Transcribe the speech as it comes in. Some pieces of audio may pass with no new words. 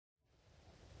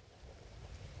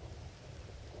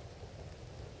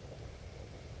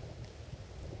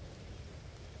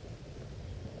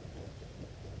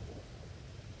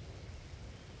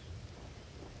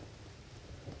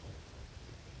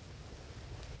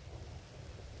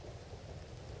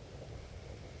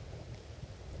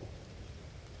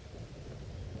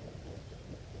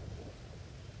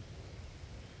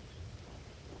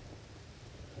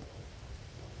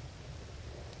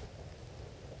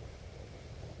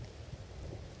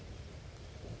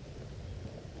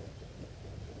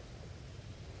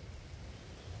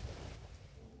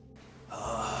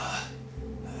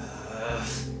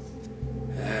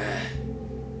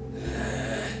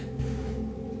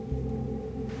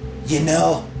You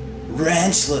know,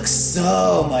 Wrench looks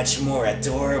so much more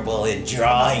adorable in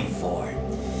drawing form.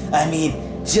 I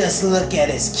mean, just look at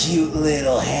his cute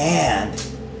little hand.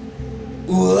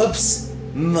 Whoops,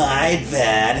 my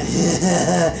bad.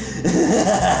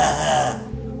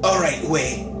 Alright,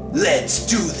 wait, let's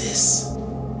do this.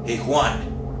 Hey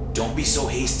Juan, don't be so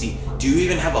hasty. Do you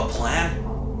even have a plan?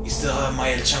 You still have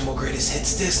my El Chambo Greatest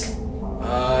Hits disc?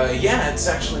 Yeah, it's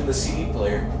actually in the CD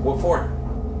player. What for?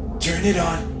 Turn it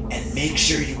on and make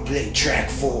sure you play track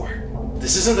 4.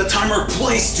 This isn't the time or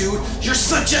place, dude! You're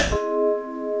such a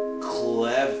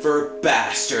clever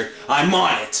bastard. I'm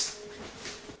on it!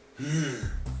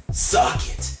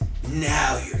 Sokkett,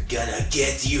 now you're gonna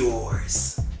get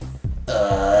yours.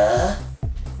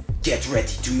 Get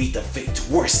ready to meet a fate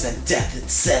worse than death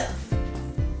itself.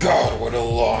 God, what a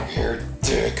long-haired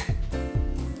dick.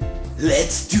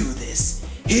 Let's do this.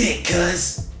 Hit it,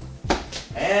 cuz.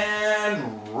 And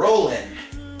rollin'.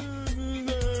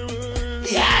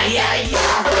 Yeah.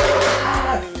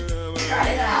 Cut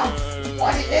it out.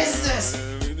 What is this?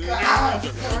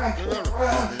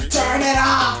 Turn it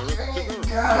off.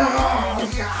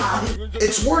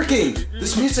 It's working!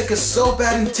 This music is so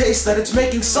bad in taste that it's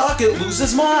making Sokkett lose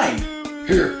his mind!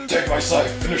 Here, take my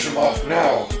scythe, finish him off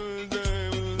now.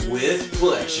 With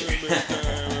pleasure.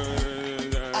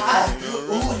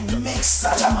 Who would make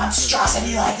such a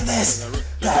monstrosity like this?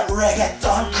 That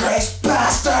reggaeton crazed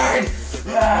bastard!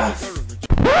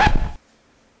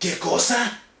 ¿Qué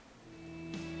cosa?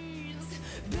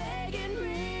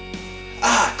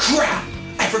 Ah, crap!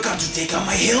 I forgot to take out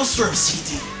my Hailstorm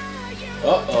CD.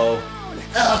 Uh-oh.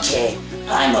 Okay,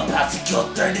 I'm about to go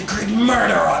third-degree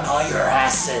murder on all your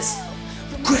asses.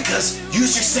 Quick, cuz,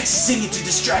 use your sexy singing to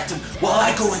distract him while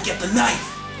I go and get the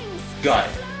knife. Got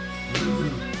it.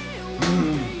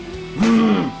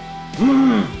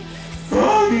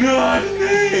 I'm not an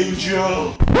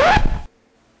angel.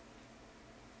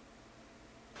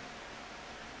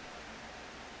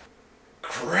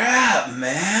 Crap,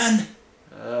 man.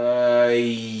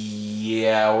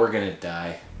 Yeah, we're gonna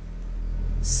die.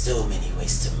 So many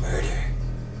ways to murder.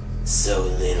 So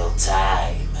little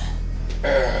time.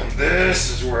 And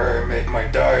this is where I make my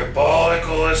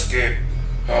diabolical escape.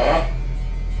 Huh?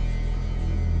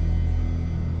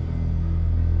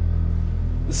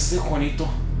 This is it, Juanito.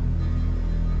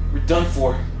 We're done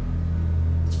for.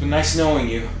 It's been nice knowing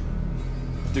you.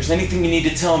 If there's anything you need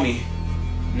to tell me,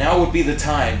 now would be the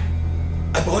time.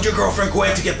 I told your girlfriend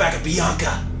Gwen to get back at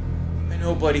Bianca. I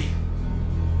know, buddy.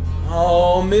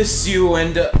 I'll miss you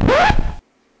and,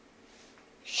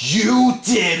 You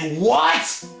did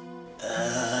what?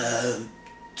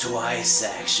 Twice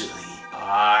actually.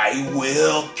 I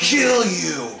will kill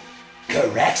you.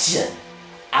 Correction.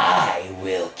 I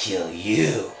will kill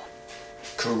you.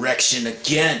 Correction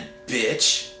again,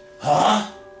 bitch. Huh?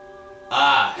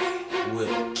 I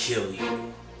will kill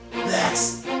you.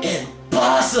 That's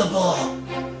impossible.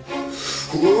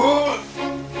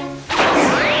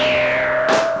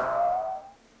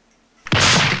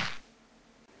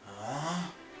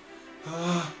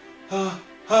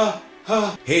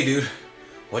 Hey, dude.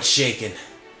 What's shaking?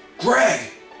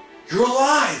 Greg, you're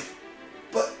alive.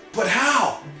 But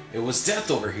how? It was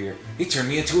Death over here. He turned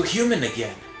me into a human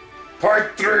again.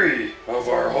 Part 3 of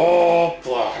our whole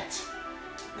plot.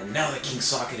 And now that King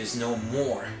Sokkett is no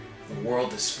more, the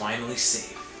world is finally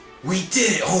safe. We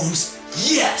did it, Holmes.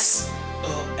 Yes.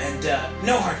 Oh, and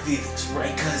no hard feelings,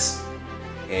 right, cuz?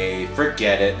 Hey,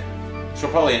 forget it. She'll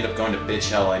probably end up going to bitch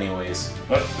hell anyways.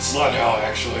 But it's not hell,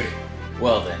 actually.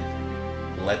 Well then,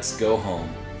 let's go home.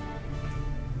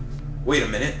 Wait a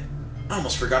minute. I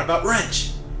almost forgot about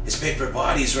Wrench. His paper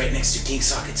body is right next to King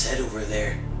Sokkett's head over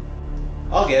there.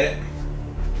 I'll get it.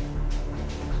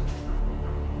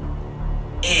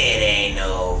 It ain't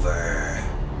over.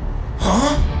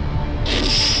 Huh?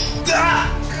 Ah!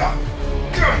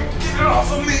 Get it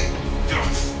off of me!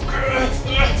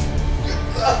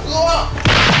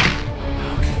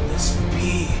 How can this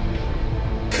be?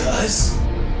 Cuz?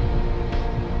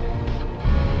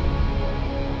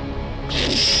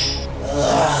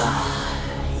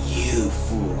 You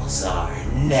fools are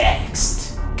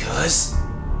next. Cuz?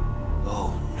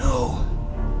 Oh no.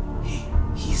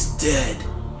 He's dead.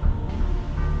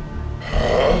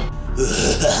 Huh?